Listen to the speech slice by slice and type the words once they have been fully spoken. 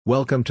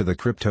Welcome to the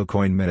Crypto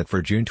Coin Minute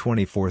for June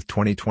 24,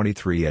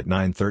 2023 at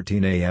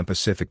 9:13 a.m.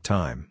 Pacific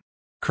Time.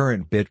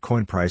 Current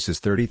Bitcoin price is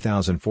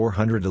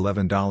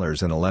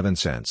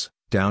 $30,411.11,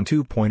 down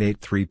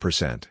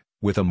 2.83%,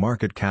 with a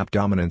market cap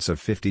dominance of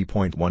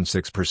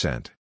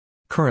 50.16%.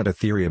 Current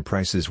Ethereum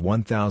price is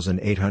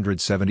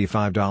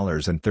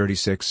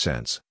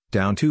 $1,875.36,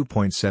 down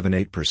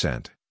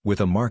 2.78%,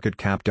 with a market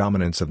cap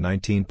dominance of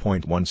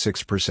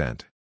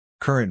 19.16%.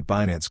 Current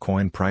Binance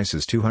Coin price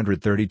is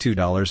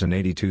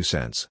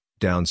 $232.82,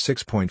 down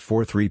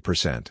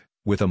 6.43%,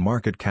 with a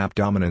market cap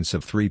dominance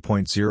of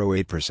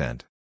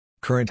 3.08%.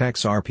 Current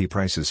XRP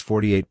price is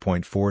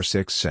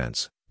 48.46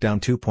 cents, down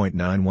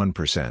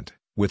 2.91%,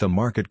 with a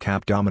market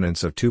cap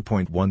dominance of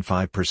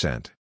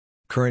 2.15%.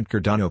 Current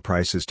Cardano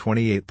price is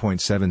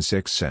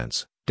 28.76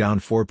 cents,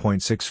 down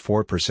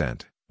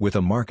 4.64%, with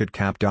a market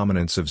cap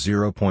dominance of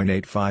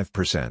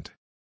 0.85%.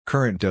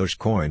 Current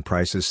Dogecoin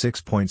price is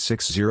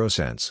 6.60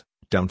 cents,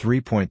 down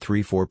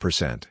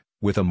 3.34%,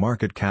 with a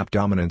market cap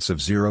dominance of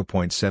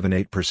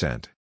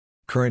 0.78%.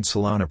 Current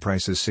Solana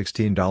price is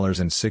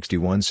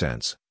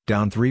 $16.61,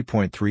 down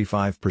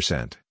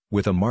 3.35%,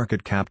 with a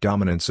market cap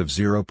dominance of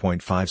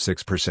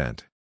 0.56%.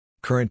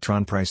 Current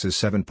Tron price is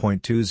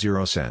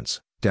 7.20 cents,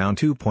 down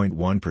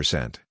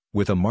 2.1%,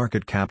 with a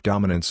market cap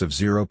dominance of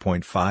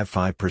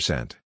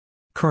 0.55%.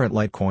 Current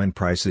Litecoin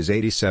price is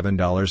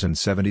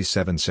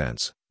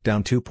 $87.77,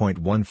 down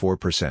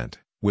 2.14%,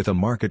 with a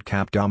market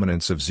cap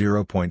dominance of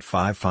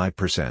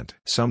 0.55%.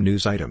 Some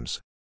news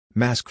items.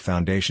 Mask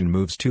Foundation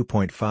moves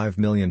 2.5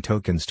 million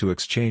tokens to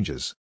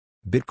exchanges.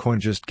 Bitcoin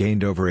just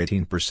gained over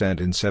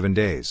 18% in 7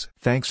 days.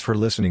 Thanks for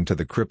listening to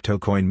the Crypto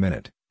Coin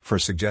Minute. For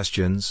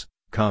suggestions,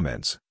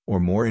 comments,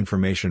 or more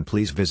information,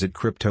 please visit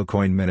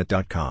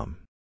CryptoCoinMinute.com.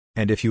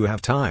 And if you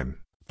have time,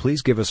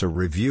 please give us a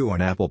review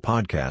on Apple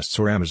Podcasts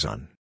or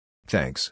Amazon. Thanks.